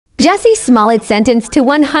Jussie Smollett sentenced to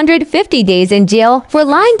 150 days in jail for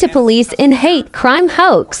lying to police in hate crime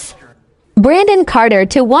hoax. Brandon Carter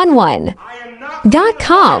to 11.com.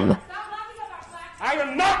 I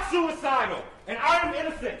am not suicidal, and I am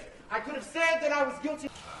innocent. I could have said that I was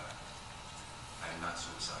guilty. I am not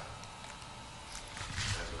suicidal.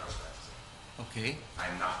 That's what I was about to say. Okay. I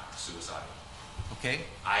am not suicidal. Okay.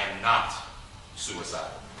 I am not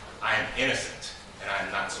suicidal. I am innocent, and I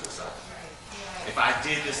am not suicidal. If I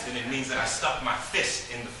did this, then it means that I stuck my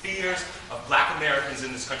fist in the fears of Black Americans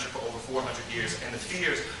in this country for over 400 years and the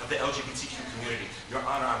fears of the LGBTQ community. Your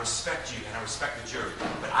Honor, I respect you and I respect the jury,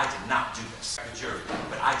 but I did not do this.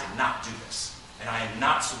 And I am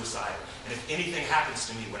not suicidal. And if anything happens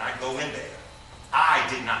to me when I go in there, I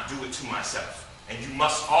did not do it to myself. And you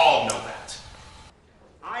must all know that.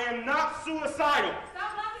 I am not suicidal.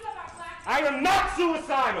 Stop laughing about Black. I am not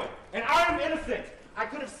suicidal, and I am innocent. I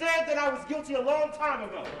could have said that I was guilty a long time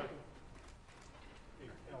ago.